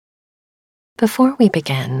Before we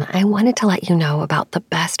begin, I wanted to let you know about the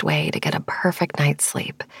best way to get a perfect night's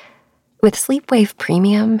sleep. With Sleepwave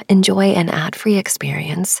Premium, enjoy an ad-free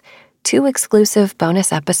experience, 2 exclusive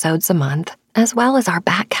bonus episodes a month, as well as our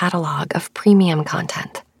back catalog of premium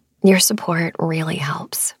content. Your support really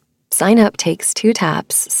helps. Sign up takes 2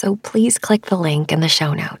 taps, so please click the link in the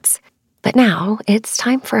show notes. But now, it's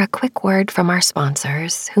time for a quick word from our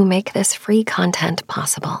sponsors who make this free content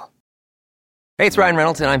possible. Hey, it's Ryan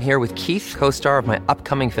Reynolds, and I'm here with Keith, co-star of my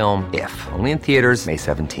upcoming film, If, only in theaters May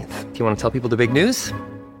 17th. Do you want to tell people the big news?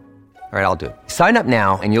 All right, I'll do it. Sign up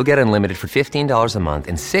now and you'll get unlimited for $15 a month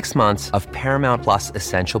and 6 months of Paramount Plus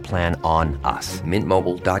Essential Plan on us.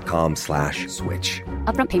 MintMobile.com/switch.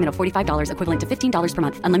 Upfront payment of $45 equivalent to $15 per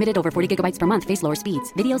month. Unlimited over 40 gigabytes per month. Face lower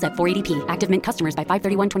speeds. Videos at 480p. Active Mint customers by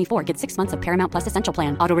 531.24 get 6 months of Paramount Plus Essential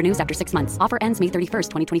Plan. Auto renews after 6 months. Offer ends May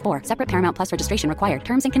 31st, 2024. Separate Paramount Plus registration required.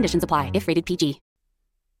 Terms and conditions apply if rated PG.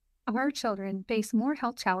 Our children face more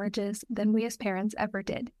health challenges than we as parents ever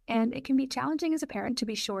did, and it can be challenging as a parent to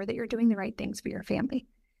be sure that you're doing the right things for your family.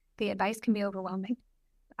 The advice can be overwhelming.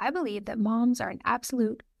 I believe that moms are an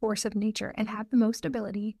absolute force of nature and have the most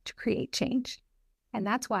ability to create change. And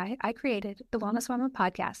that's why I created the Wellness Mama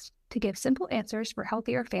podcast, to give simple answers for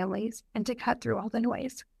healthier families and to cut through all the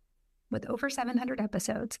noise. With over 700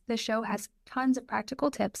 episodes, the show has tons of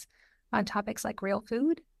practical tips on topics like real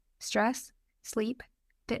food, stress, sleep,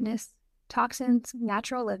 fitness, toxins,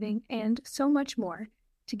 natural living, and so much more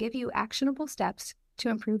to give you actionable steps to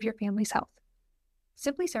improve your family's health.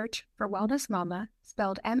 Simply search for Wellness Mama,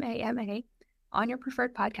 spelled M-A-M-A, on your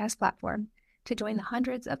preferred podcast platform to join the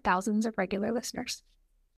hundreds of thousands of regular listeners.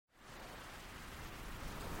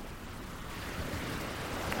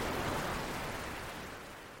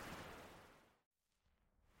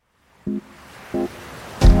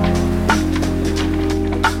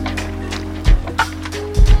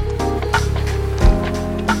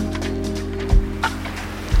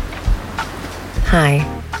 Hi,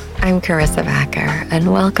 I'm Carissa Backer,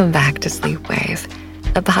 and welcome back to Sleepwave,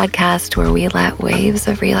 a podcast where we let waves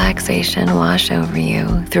of relaxation wash over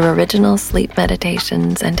you through original sleep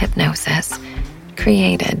meditations and hypnosis,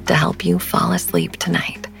 created to help you fall asleep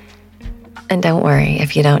tonight. And don't worry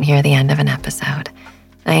if you don't hear the end of an episode.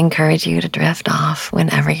 I encourage you to drift off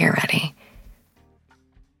whenever you're ready.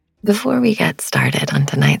 Before we get started on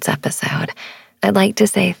tonight's episode, I'd like to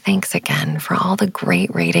say thanks again for all the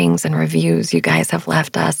great ratings and reviews you guys have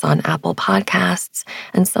left us on Apple Podcasts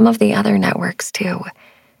and some of the other networks too.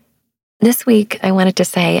 This week, I wanted to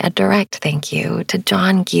say a direct thank you to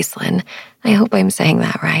John Gieslin, I hope I'm saying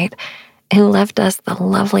that right, who left us the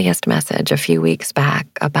loveliest message a few weeks back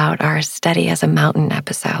about our Steady as a Mountain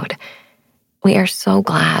episode. We are so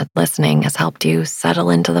glad listening has helped you settle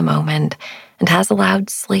into the moment and has allowed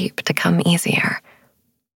sleep to come easier.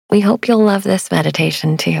 We hope you'll love this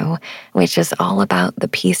meditation too, which is all about the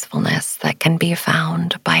peacefulness that can be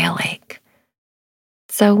found by a lake.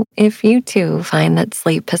 So if you too find that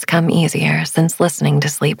sleep has come easier since listening to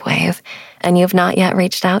Sleepwave, and you've not yet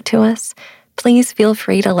reached out to us, please feel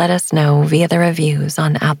free to let us know via the reviews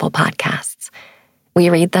on Apple Podcasts. We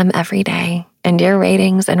read them every day, and your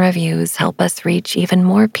ratings and reviews help us reach even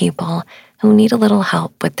more people who need a little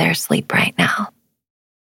help with their sleep right now.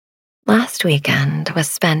 Last weekend was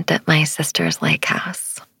spent at my sister's lake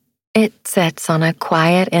house. It sits on a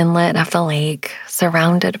quiet inlet of the lake,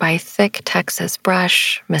 surrounded by thick Texas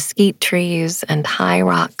brush, mesquite trees, and high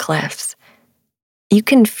rock cliffs. You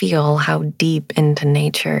can feel how deep into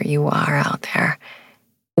nature you are out there.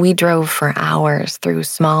 We drove for hours through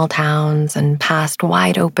small towns and past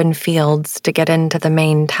wide open fields to get into the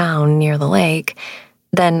main town near the lake,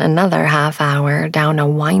 then another half hour down a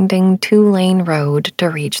winding 2-lane road to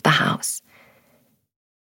reach the house.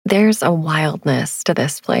 There's a wildness to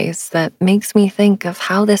this place that makes me think of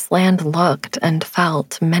how this land looked and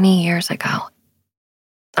felt many years ago.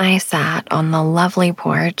 I sat on the lovely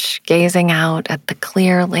porch, gazing out at the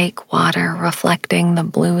clear lake water reflecting the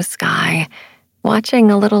blue sky,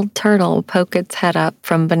 watching a little turtle poke its head up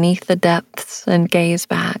from beneath the depths and gaze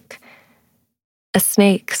back. A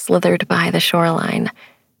snake slithered by the shoreline.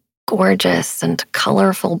 Gorgeous and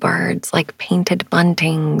colorful birds like painted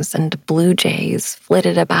buntings and blue jays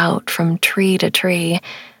flitted about from tree to tree,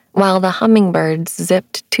 while the hummingbirds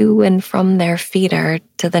zipped to and from their feeder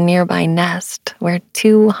to the nearby nest where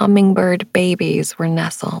 2 hummingbird babies were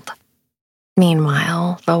nestled.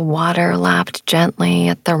 Meanwhile, the water lapped gently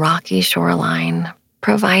at the rocky shoreline,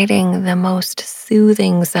 providing the most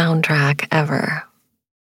soothing soundtrack ever.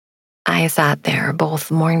 I sat there both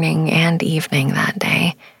morning and evening that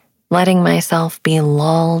day, letting myself be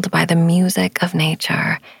lulled by the music of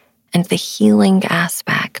nature and the healing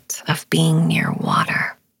aspect delight of being near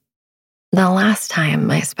water. The last time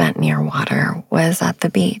I spent near water was at the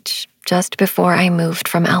beach, just before I moved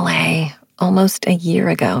from LA, almost a year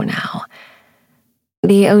ago now.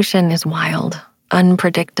 The ocean is wild,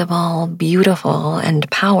 unpredictable, beautiful, and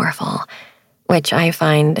powerful, which I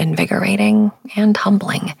find invigorating and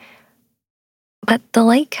humbling. But the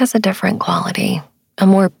lake has a different quality, a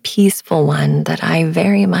more peaceful one that I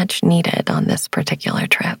very much needed on this particular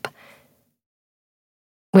trip.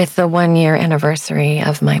 With the 1-year anniversary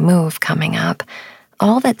of my move coming up,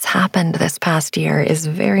 all that's happened this past year is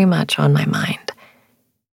very much on my mind.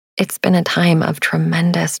 It's been a time of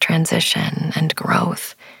tremendous transition and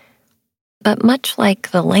growth. But much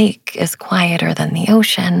like the lake is quieter than the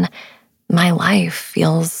ocean, my life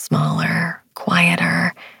feels smaller,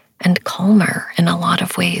 quieter, and calmer in a lot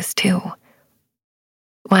of ways too.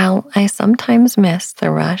 While I sometimes miss the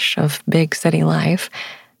rush of big city life,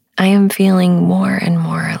 I am feeling more and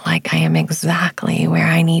more like I am exactly where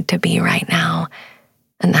I need to be right now,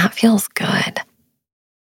 and that feels good.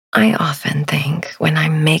 I often think when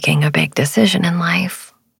I'm making a big decision in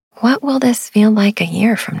life, what will this feel like a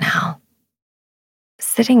year from now?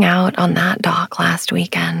 Sitting out on that dock last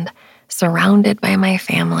weekend, surrounded by my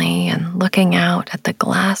family and looking out at the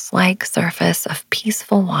glass-like surface of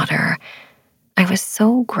peaceful water, I was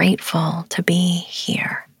so grateful to be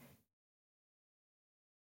here.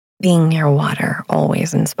 Being near water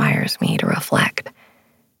always inspires me to reflect.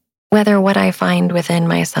 Whether what I find within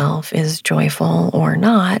myself is joyful or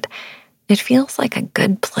not, it feels like a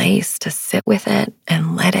good place to sit with it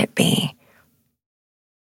and let it be.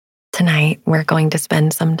 Tonight, we're going to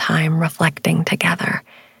spend some time reflecting together,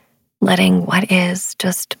 letting what is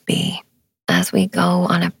just be, as we go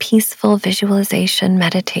on a peaceful visualization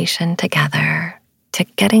meditation together to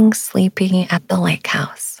Getting Sleepy at the Lake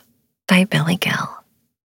House by Billy Gill.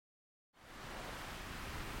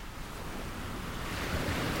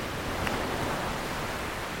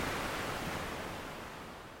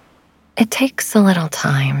 It takes a little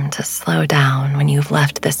time to slow down when you've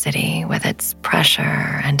left the city with its pressure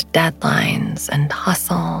and deadlines and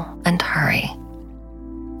hustle and hurry.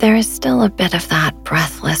 There is still a bit of that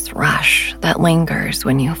breathless rush that lingers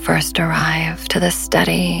when you first arrive to the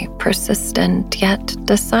steady, persistent, yet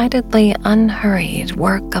decidedly unhurried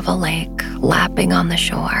work of a lake lapping on the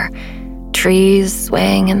shore, trees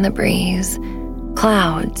swaying in the breeze,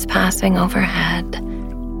 clouds passing overhead,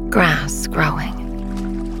 grass growing.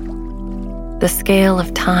 The scale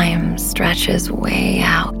of time stretches way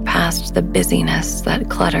out past the busyness that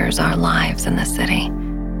clutters our lives in the city.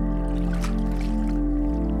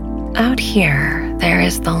 Out here, there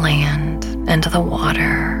is the land and the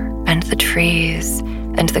water and the trees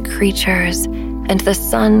and the creatures and the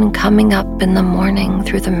sun coming up in the morning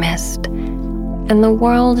through the mist, and the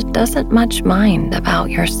world doesn't much mind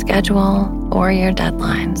about your schedule or your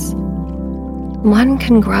deadlines. One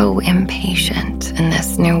can grow impatient in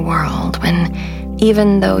this new world when,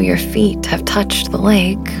 even though your feet have touched the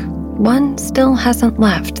lake, one still hasn't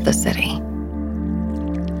left the city.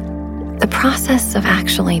 The process of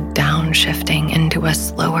actually downshifting into a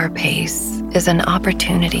slower pace is an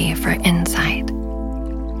opportunity for insight.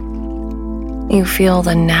 You feel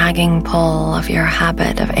the nagging pull of your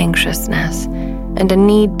habit of anxiousness and a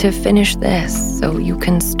need to finish this so you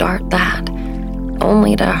can start that,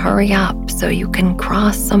 only to hurry up so you can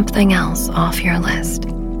cross something else off your list.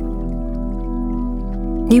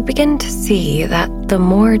 You begin to see that the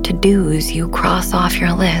more to-dos you cross off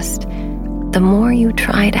your list, the more you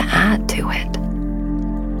try to add to it.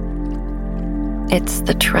 It's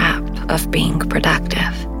the trap of being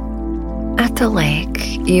productive. At the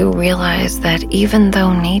lake, you realize that even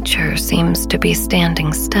though nature seems to be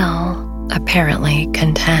standing still, apparently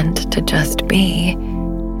content to just be,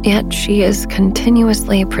 yet she is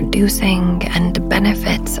continuously producing and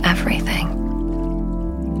benefits everything.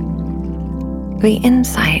 The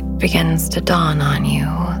insight begins to dawn on you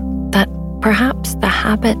that perhaps the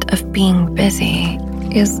habit of being busy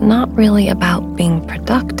is not really about being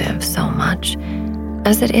productive so much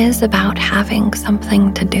as it is about having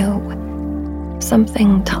something to do,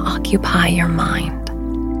 something to occupy your mind.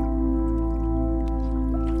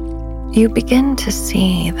 You begin to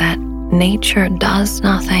see that nature does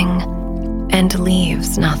nothing and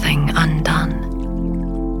leaves nothing undone.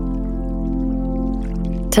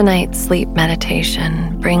 Tonight's sleep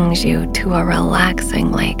meditation brings you to a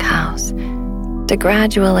relaxing lake house to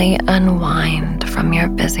gradually unwind from your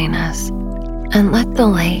busyness and let the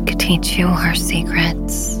lake teach you her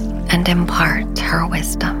secrets and impart her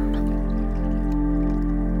wisdom.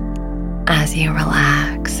 As you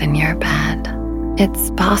relax in your bed,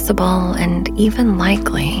 it's possible and even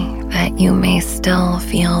likely that you may still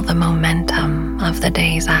feel the momentum of the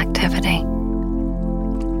day's activity.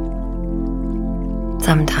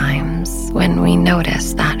 Sometimes, when we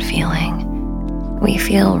notice that feeling, we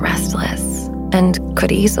feel restless and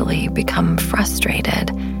could easily become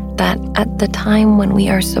frustrated that at the time when we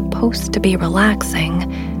are supposed to be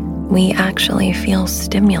relaxing, we actually feel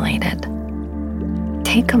stimulated.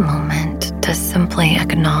 Take a moment to simply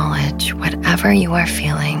acknowledge whatever you are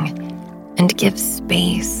feeling and give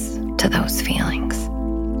space to those feelings.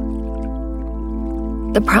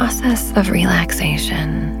 The process of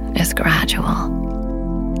relaxation is gradual.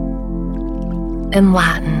 In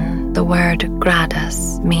Latin, the word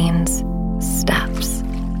gradus means steps.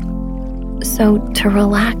 So to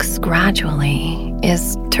relax gradually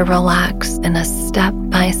is to relax in a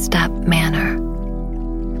step-by-step manner.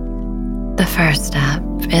 The first step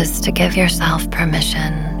is to give yourself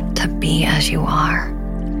permission to be as you are.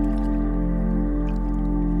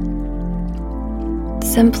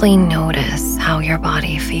 Simply notice how your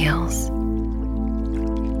body feels.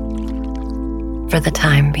 For the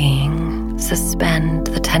time being, suspend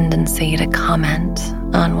the tendency to comment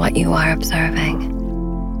on what you are observing.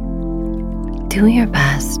 Do your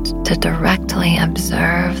best to directly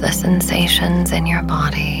observe the sensations in your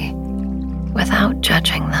body without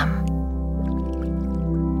judging them.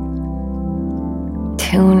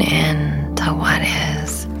 Tune in to what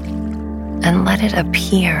is and let it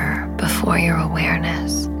appear before your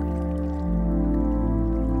awareness.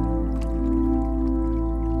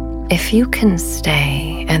 If you can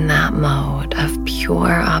stay in that mode of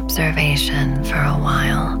pure observation for a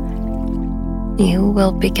while, you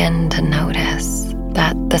will begin to notice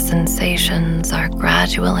that the sensations are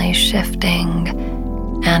gradually shifting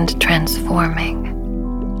and transforming.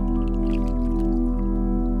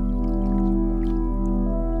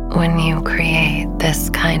 When you create this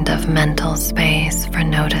kind of mental space for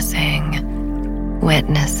noticing,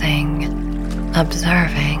 witnessing,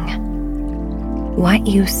 observing, what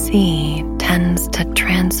you see tends to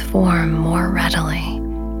transform more readily,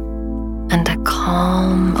 and a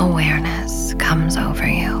calm awareness comes over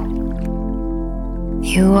you.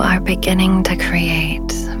 You are beginning to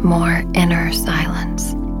create more inner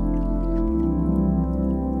silence.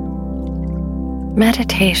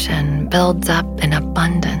 Meditation builds up an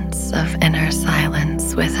abundance of inner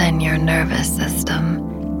silence within your nervous system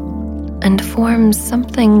and forms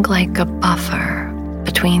something like a buffer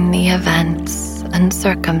between the events and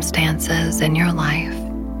circumstances in your life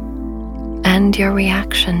and your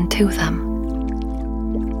reaction to them.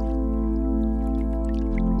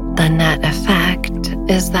 The net effect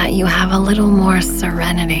is that you have a little more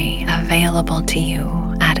serenity available to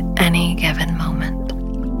you at any given moment.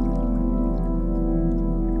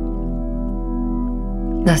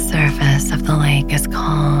 The surface of the lake is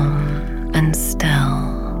calm and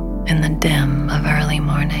still in the dim of early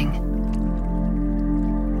morning.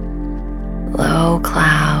 Low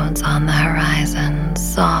clouds on the horizon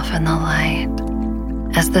soften the light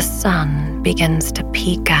as the sun begins to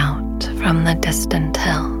peek out from the distant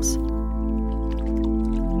hills.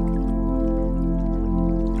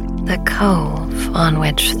 The cove on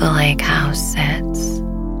which the lake house sits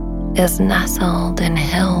is nestled in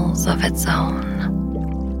hills of its own.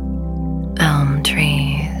 Elm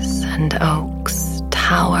trees and oaks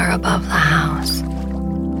tower above the house,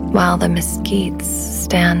 while the mesquites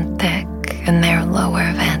stand thick in their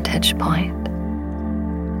lower vantage point.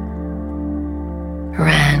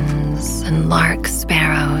 Wrens and lark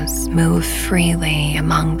sparrows move freely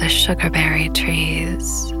among the sugarberry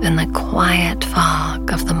trees in the quiet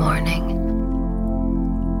fog of the morning.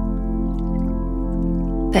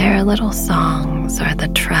 Their little songs are the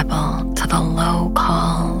treble to the low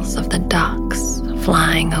calls of the ducks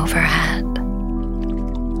flying overhead.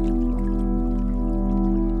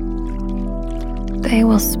 They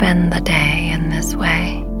will spend the day in this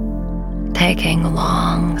way, taking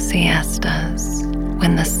long siestas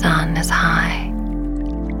when the sun is high.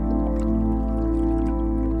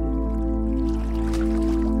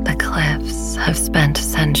 The cliffs have spent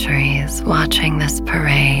centuries watching this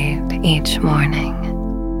parade each morning.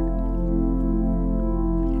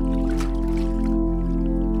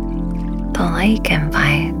 The lake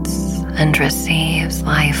invites and receives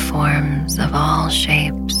life forms of all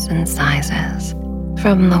shapes and sizes,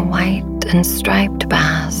 from the white and striped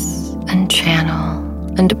bass and channel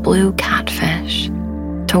and blue catfish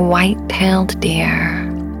to white-tailed deer,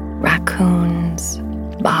 raccoons,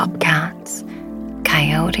 bobcats,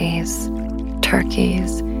 coyotes,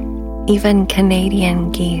 turkeys, even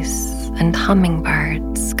Canadian geese and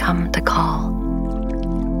hummingbirds come to call.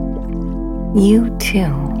 You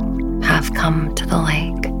too have come to the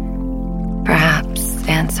lake, perhaps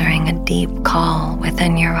answering a deep call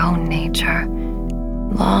within your own nature,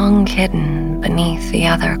 long hidden beneath the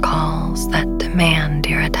other calls that demand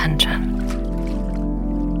your attention.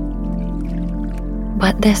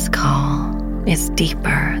 But this call is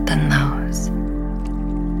deeper than those.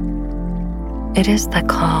 It is the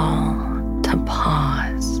call to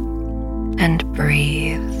pause and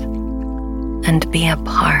breathe and be a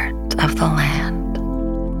part of the land,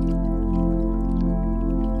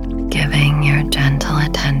 giving your gentle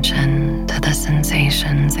attention to the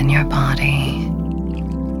sensations in your body,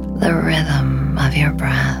 the rhythm of your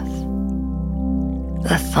breath,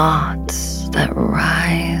 the thoughts that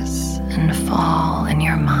rise and fall in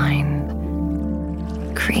your mind.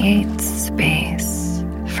 Create space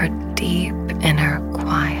for deep inner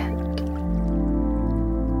quiet.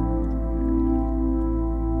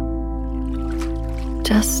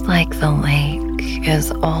 Just like the lake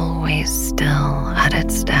is always still at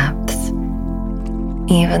its depths,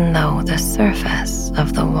 even though the surface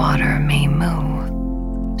of the water may move,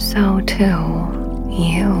 so too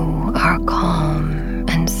you are calm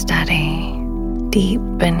and steady deep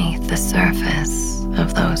beneath the surface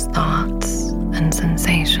of those thoughts and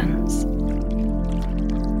sensations.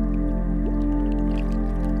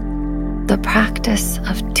 The practice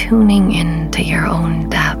of tuning into your own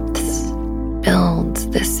depths builds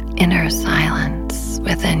this inner silence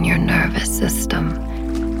within your nervous system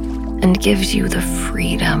and gives you the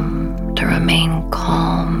freedom to remain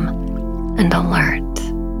calm and alert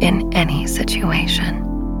in any situation.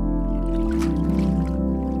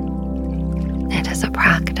 It is a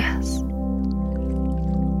practice.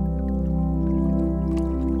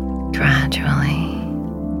 Gradually,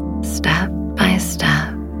 step by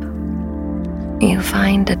step, you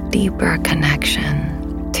find a deeper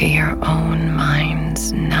connection to your own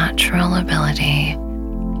mind's natural ability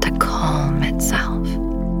to calm itself.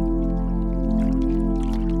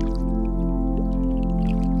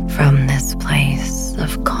 From this place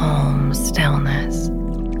of calm stillness,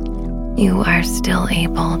 you are still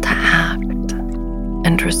able to act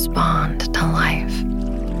and respond to life.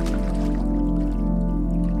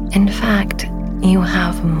 In fact, you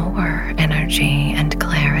have more energy and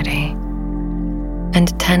clarity,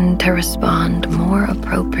 and tend to respond more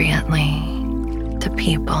appropriately to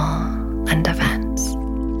people and events.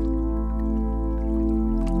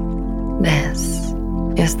 This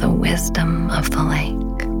is the wisdom of the lake.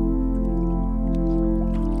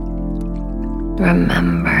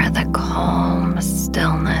 Remember the calm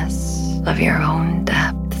stillness of your own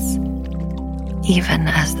depths, even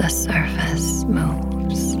as the surface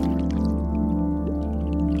moves.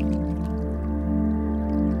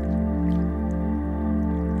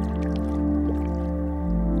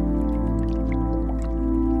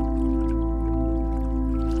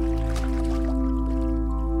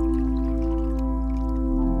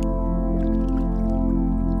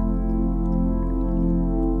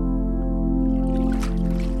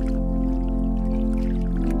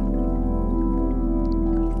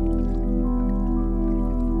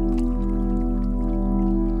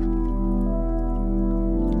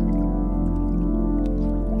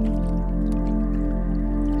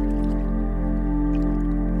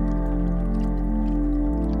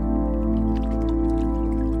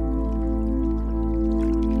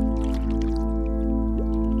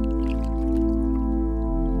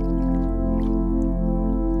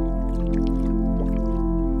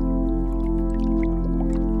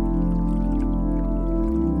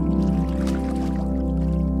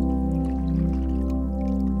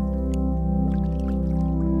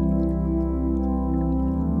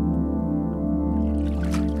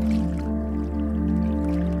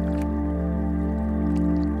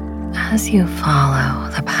 As you follow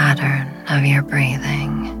the pattern of your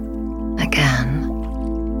breathing, again,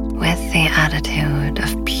 with the attitude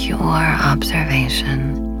of pure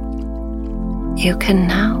observation, you can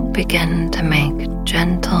now begin to make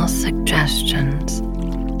gentle suggestions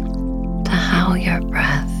to how your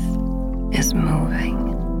breath is moving.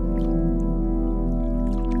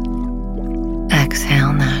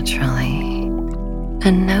 Exhale naturally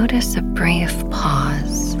and notice a brief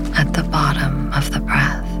pause at the bottom of the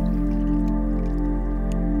breath.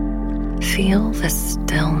 Feel the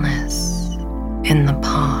stillness in the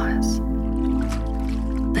pause,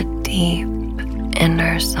 the deep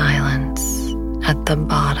inner silence at the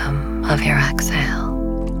bottom of your exhale.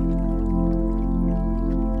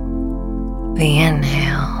 The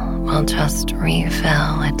inhale will just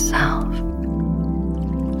refill itself.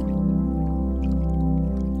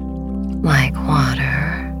 Like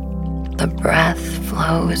water, the breath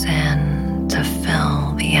flows in to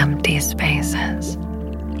fill the empty spaces.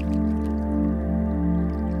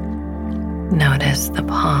 Notice the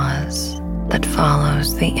pause that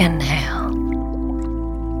follows the inhale.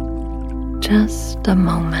 Just a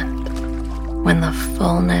moment when the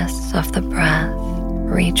fullness of the breath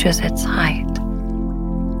reaches its height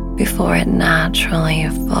before it naturally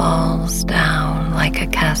falls down like a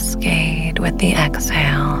cascade with the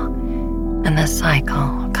exhale and the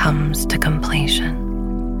cycle comes to completion.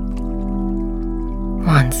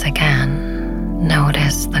 Once again,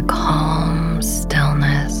 notice the calm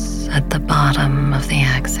stillness at the bottom of the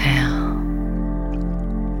exhale.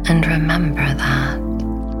 And remember that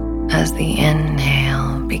as the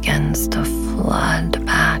inhale begins to flood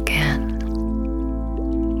back in,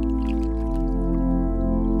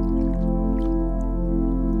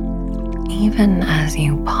 even as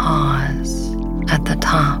you pause at the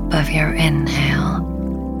top of your inhale,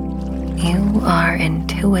 you are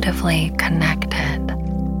intuitively connected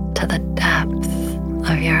to the depth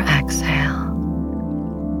of your exhale.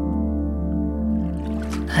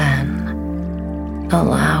 Then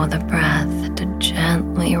allow the breath to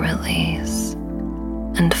gently release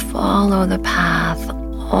and follow the path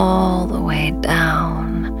all the way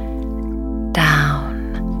down,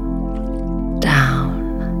 down,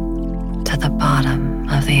 down to the bottom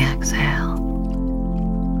of the exhale.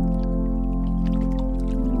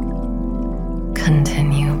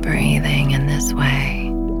 Continue breathing in this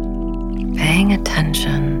way, paying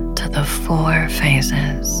attention to the 4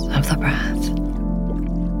 phases of the breath.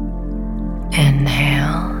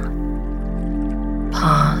 Inhale,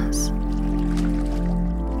 pause,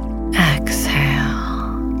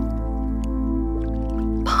 exhale,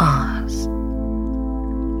 pause.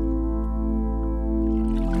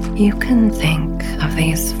 You can think of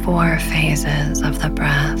these 4 phases of the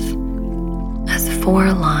breath as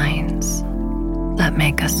 4 lines that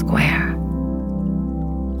make a square.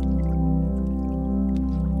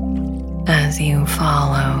 As you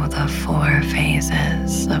follow the 4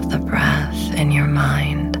 phases of the breath in your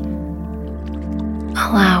mind,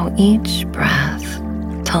 allow each breath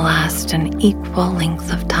to last an equal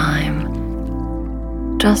length of time,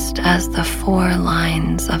 just as the 4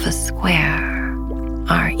 lines of a square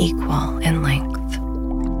are equal in length.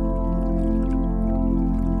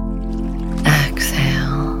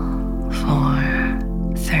 Exhale, 4,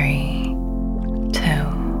 3, 2,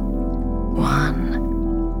 1.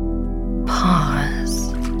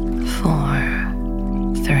 Pause,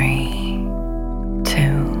 4, 3,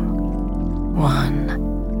 2, 1.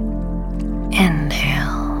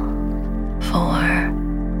 Inhale, 4,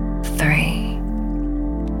 3,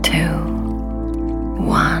 2,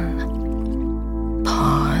 1.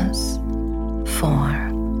 Pause, 4,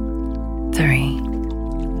 3,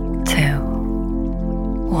 2,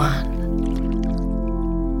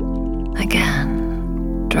 1. Again,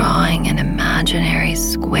 drawing an imaginary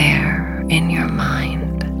square in your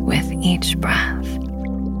mind with each breath.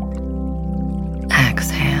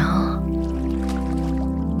 Exhale.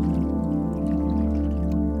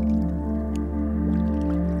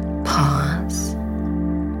 Pause.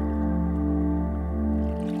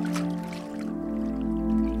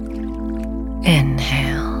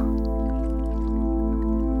 Inhale.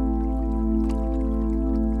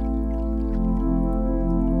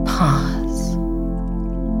 Pause.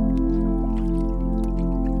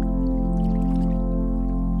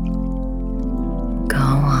 Go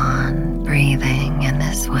on breathing in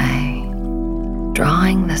this way,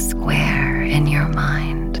 drawing the square in your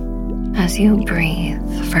mind as you breathe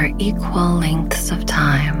for equal lengths of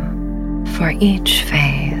time for each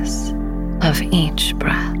phase of each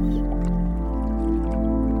breath.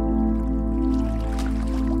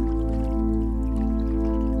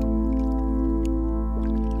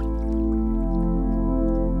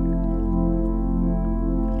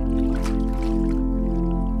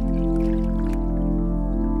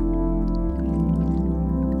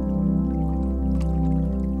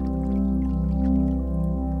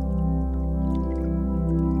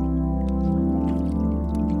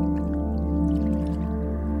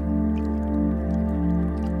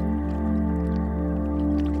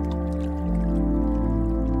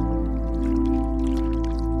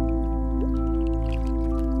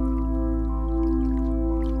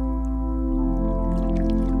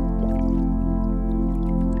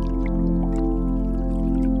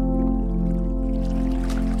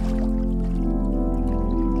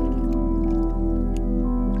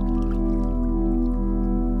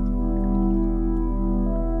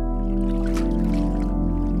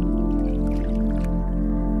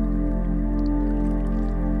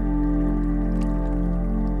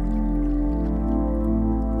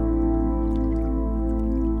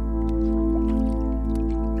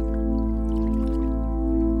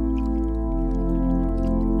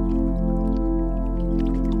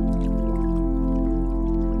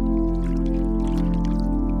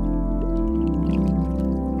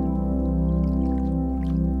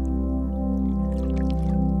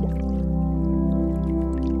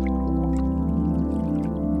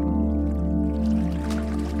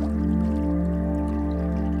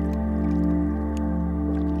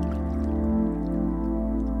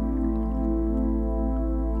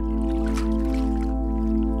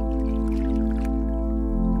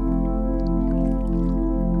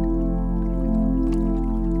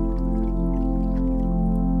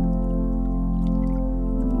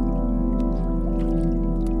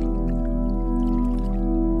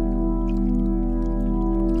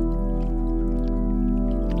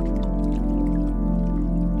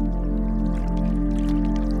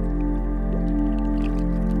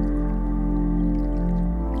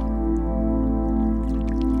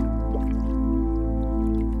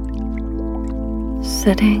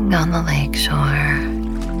 Sitting on the lakeshore,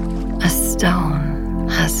 a stone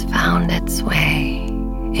has found its way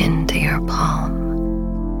into your palm.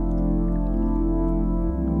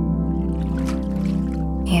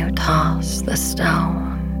 You toss the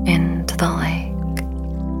stone into the lake,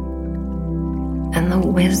 and the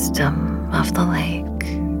wisdom of the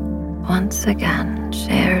lake once again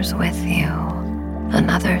shares with you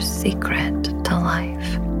another secret to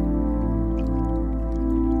life.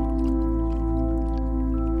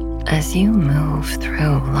 As you move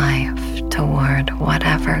through life toward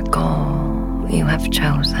whatever goal you have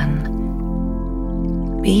chosen,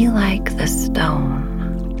 be like the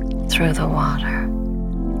stone through the water.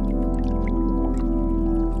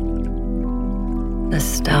 The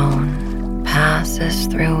stone passes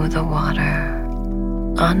through the water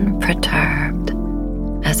unperturbed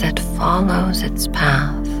as it follows its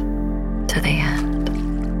path to the end.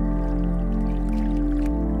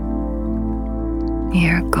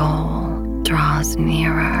 Your goal draws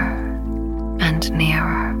nearer and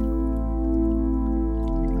nearer.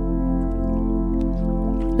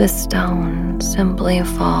 The stone simply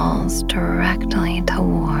falls directly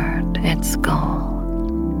toward its goal.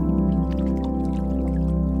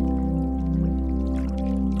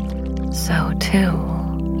 So too,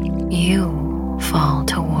 you fall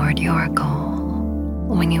toward your goal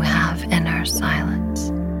when you have inner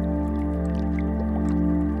silence.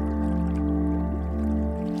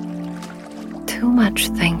 Too much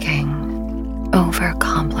thinking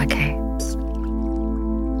overcomplicates.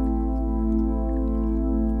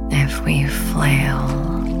 If we flail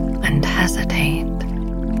and hesitate,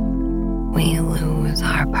 we lose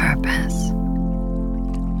our purpose.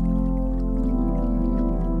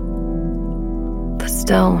 The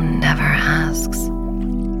stone never asks,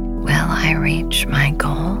 "Will I reach my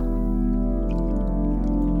goal?"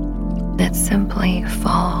 It simply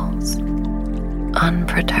falls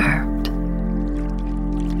unperturbed.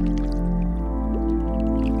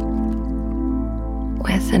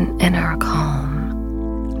 With an inner calm,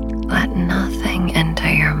 let nothing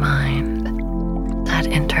enter your mind that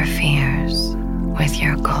interferes with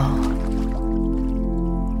your goal.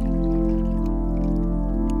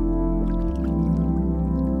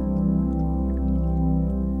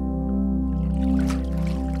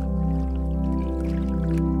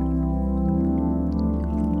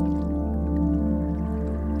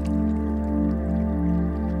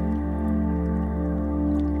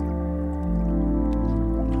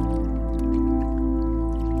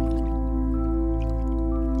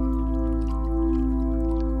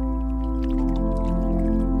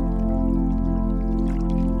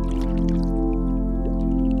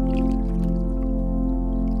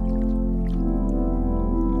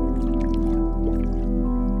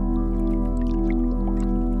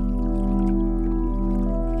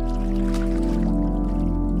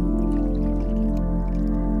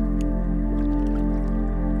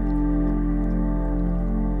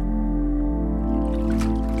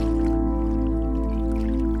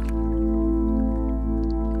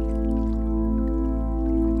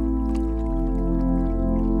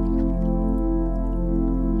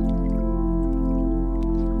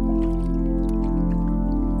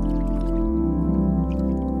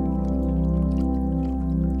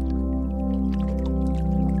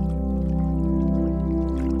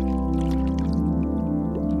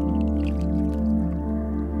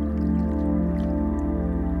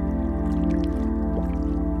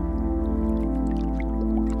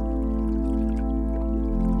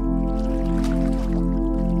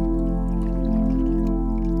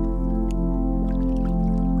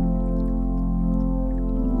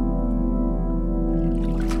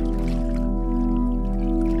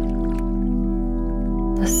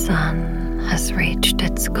 The sun has reached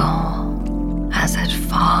its goal as it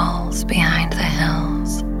falls behind the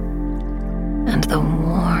hills, and the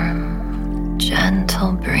warm,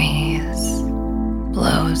 gentle breeze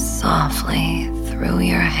blows softly through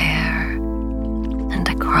your hair and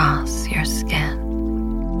across your skin.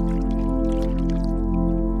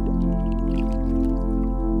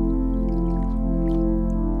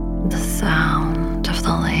 The sound of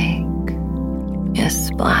the lake is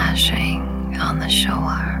splashing on the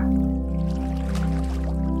shore.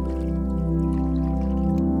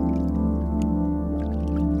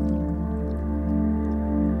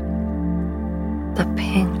 The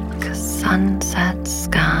pink sunset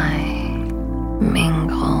sky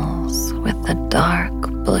mingles with the dark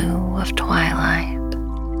blue of twilight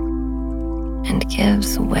and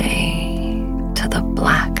gives way to the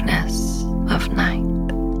blackness of night.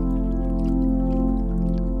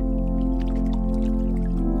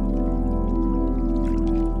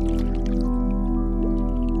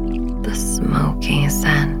 The smoky sound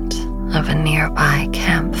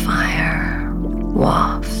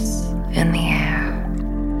in the air.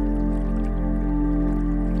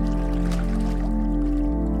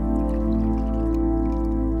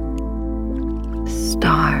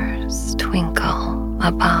 Stars twinkle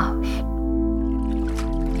above.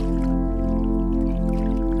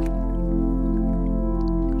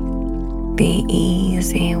 The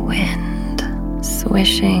easy wind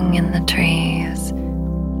swishing in the trees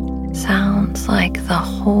sounds like the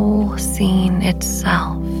whole scene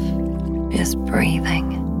itself is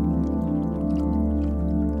breathing.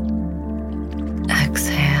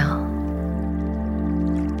 Exhale.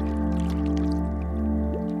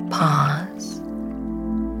 Pause.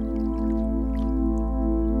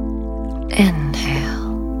 Inhale.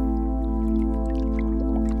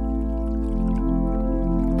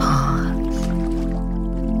 Pause.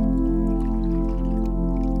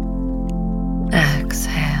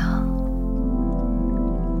 Exhale.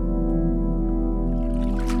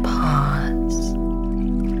 Pause.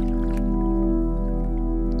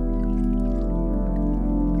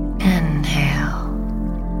 Inhale.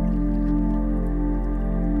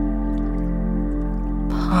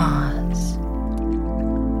 Pause.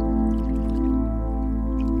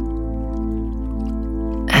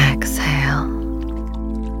 Exhale.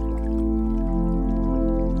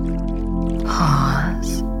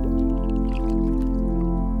 Pause.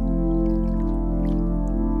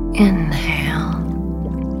 Inhale.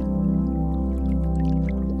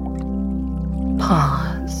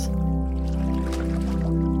 Pause.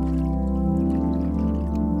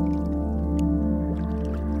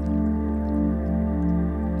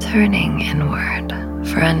 Turning inward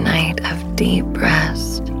for a night of deep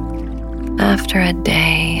rest after a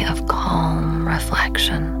day of calm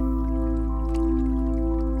reflection.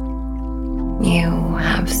 You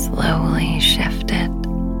have slowly shifted.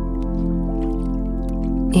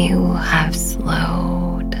 You have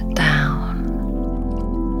slowed down.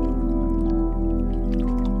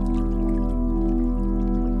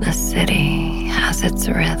 The city has its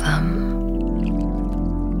rhythm,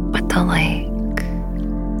 but the lake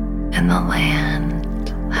and the land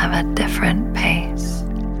have a different pace.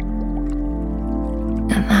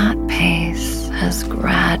 And that pace has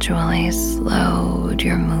gradually slowed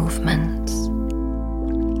your movements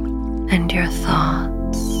and your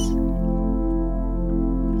thoughts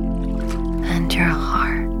and your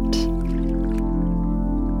heart.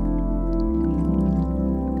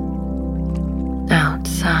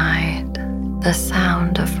 Outside, the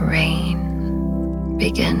sound of rain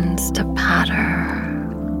begins to patter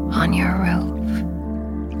on your roof.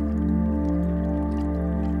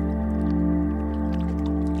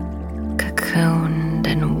 Cocooned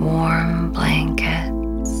in warm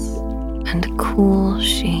blankets and cool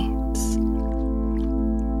sheets,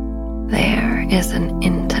 there is an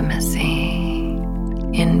intimacy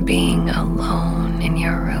in being alone in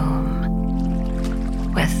your room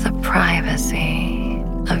with the privacy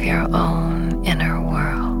of your own inner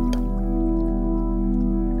world.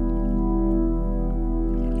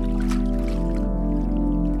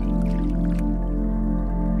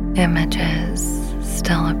 Images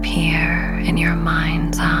still appear in your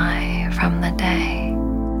mind's eye from the day.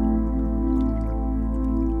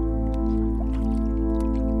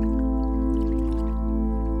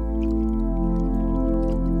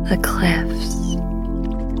 The cliffs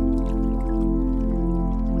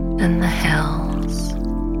and the hills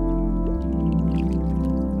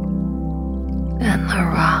and the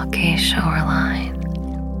rocky shoreline.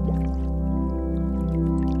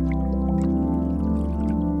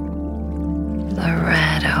 The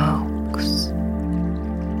red oaks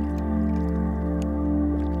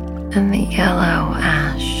and the yellow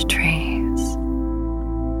ash trees.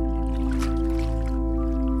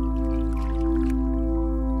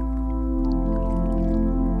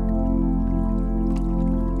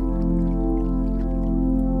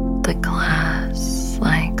 The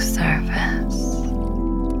glass-like surface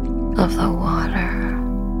of the water.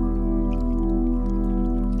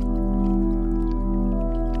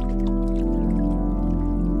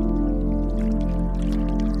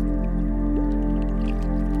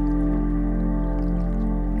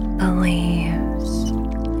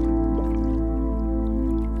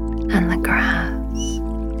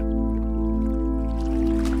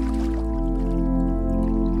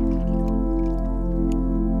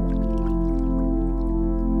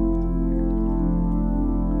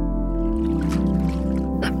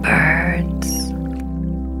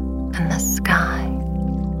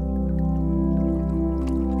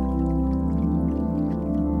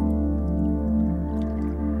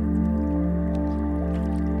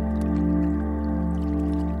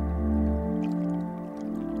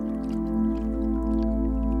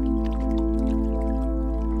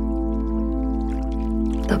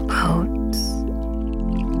 the boats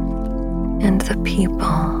and the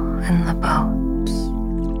people in the boats.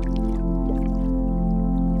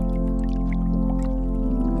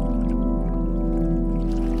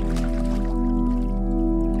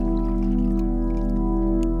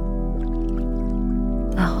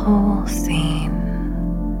 The whole scene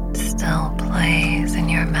still plays in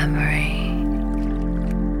your memory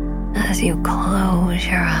as you close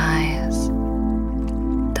your eyes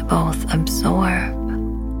to both absorb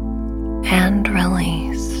and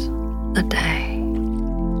release the day.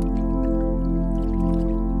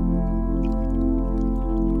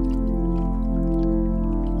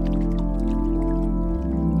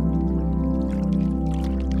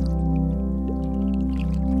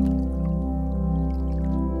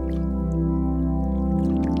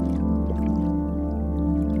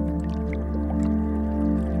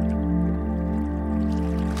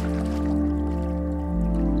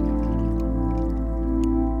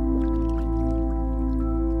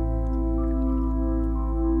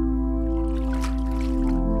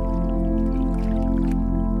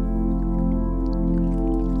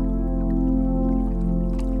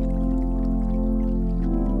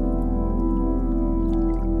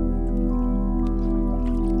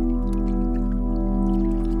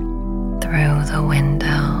 Through the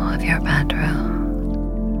window of your bedroom,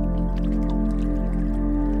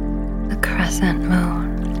 the crescent moon,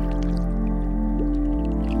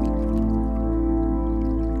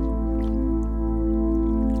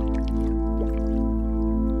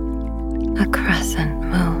 a crescent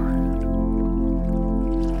moon,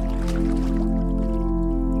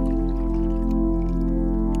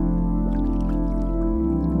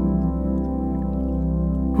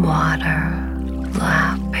 water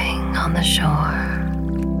lapping on the shore,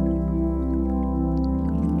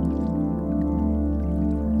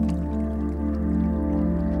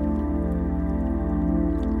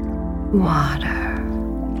 water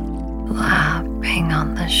lapping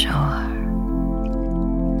on the shore.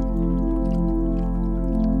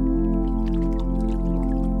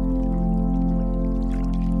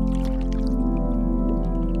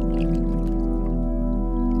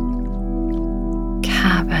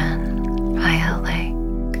 Cabin by a lake.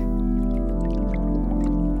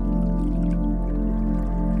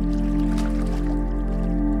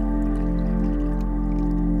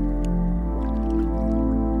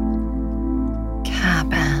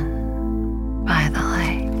 Cabin by the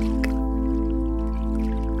lake.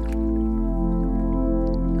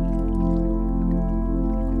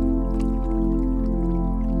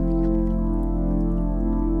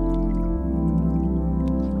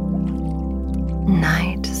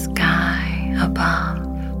 Night sky above.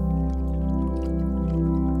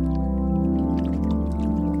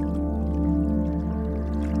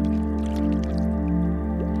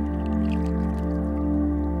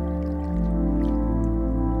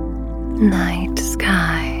 Night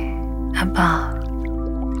sky above.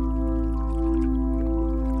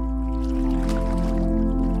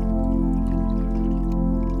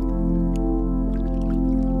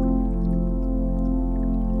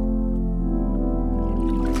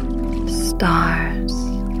 Stars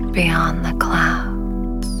beyond the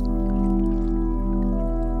clouds.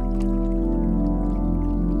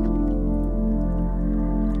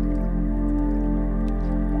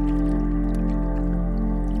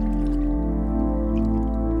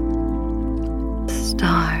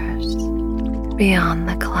 Stars beyond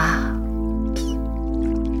the clouds.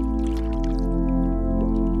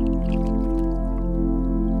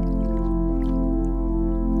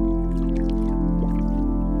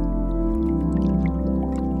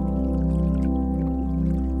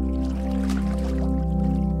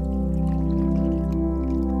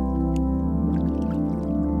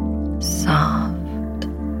 Soft,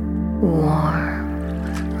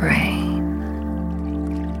 warm rain.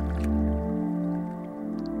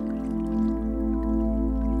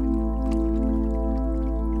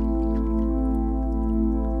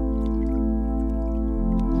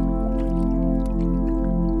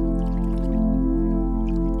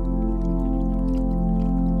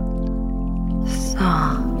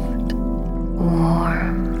 Soft,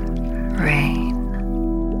 warm rain.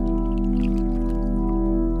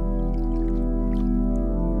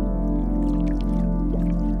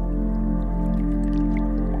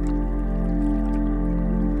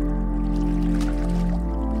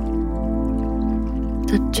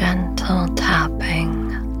 The gentle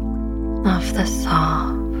tapping of the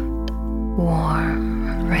soft,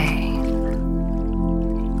 warm rain.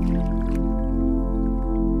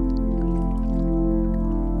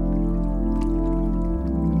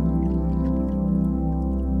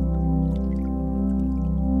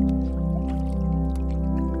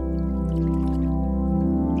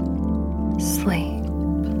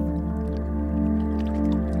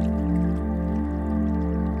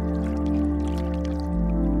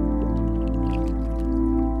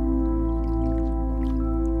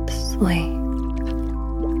 sleep.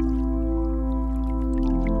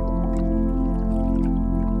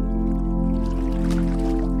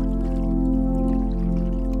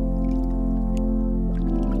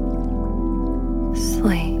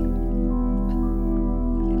 Sleep.